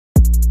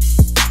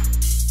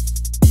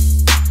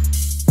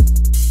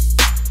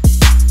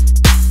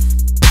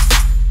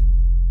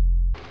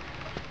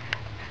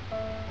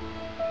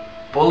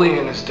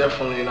Bullying is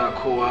definitely not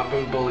cool. I've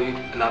been bullied,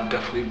 and I've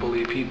definitely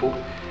bullied people.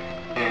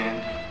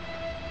 And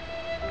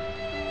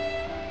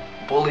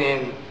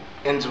bullying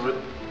ends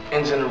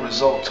in a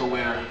result to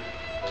where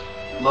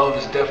love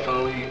is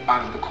definitely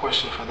out of the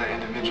question for that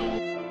individual.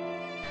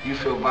 You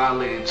feel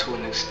violated to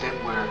an extent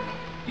where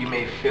you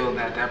may feel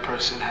that that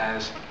person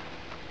has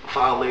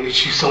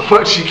violated you so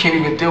much you can't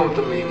even deal with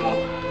them anymore.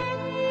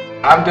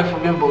 I've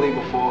definitely been bullied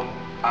before.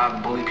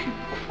 I've bullied people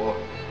before.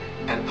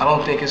 And I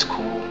don't think it's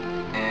cool.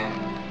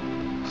 And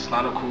it's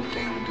not a cool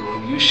thing to do.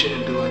 And you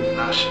shouldn't do it, and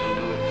I shouldn't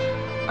do it.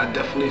 I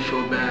definitely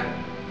feel bad,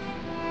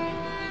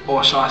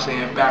 or shall I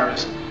say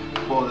embarrassed,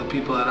 for the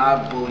people that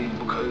I've bullied,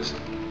 because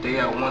they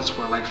at once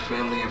were like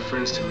family and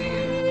friends to me.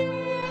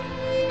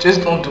 And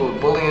just don't do it.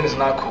 Bullying is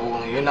not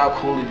cool. You're not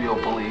cool if you're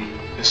a bully.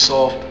 It's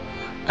soft.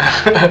 And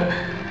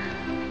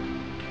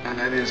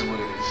that is what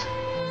it is.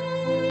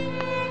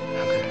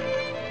 Okay.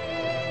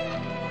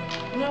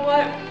 You know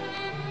what?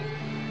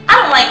 I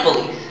don't like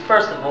bullies,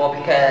 first of all,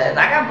 because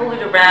I got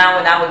bullied around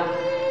when I was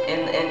in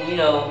you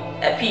know,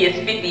 at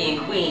PS50 in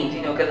Queens,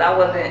 you know, because I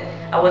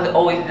wasn't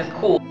always this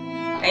cool.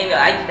 And, you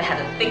know, I used to have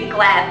the thick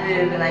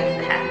glasses, and I used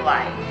to have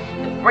like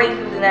the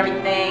braces and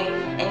everything.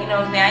 And you know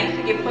what I'm saying? I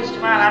used to get pushed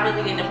around. I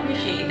really didn't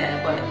appreciate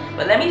that.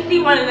 But let me see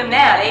one of them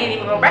now. They ain't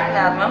even gonna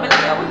recognize me. I'm like,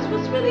 yo,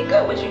 what's really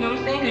good with you? You know what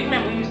I'm saying? Because you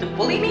remember you used to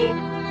bully me?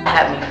 I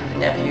have nieces and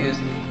nephews,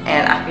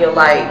 and I feel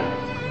like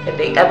if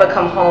they ever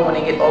come home when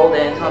they get older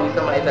and tell me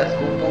somebody's at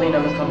school bullying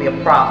them, it's gonna be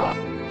a problem.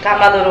 Got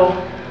my little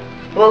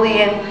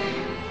bullying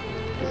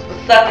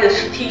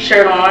suckers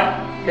t-shirt on,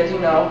 because you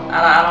know,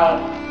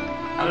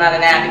 I'm not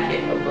an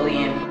advocate for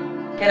bullying.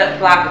 Hit up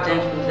Fly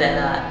Credentials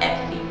at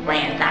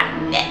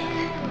fcbrand.net.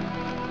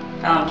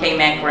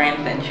 K-Mac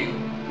Brand sent you.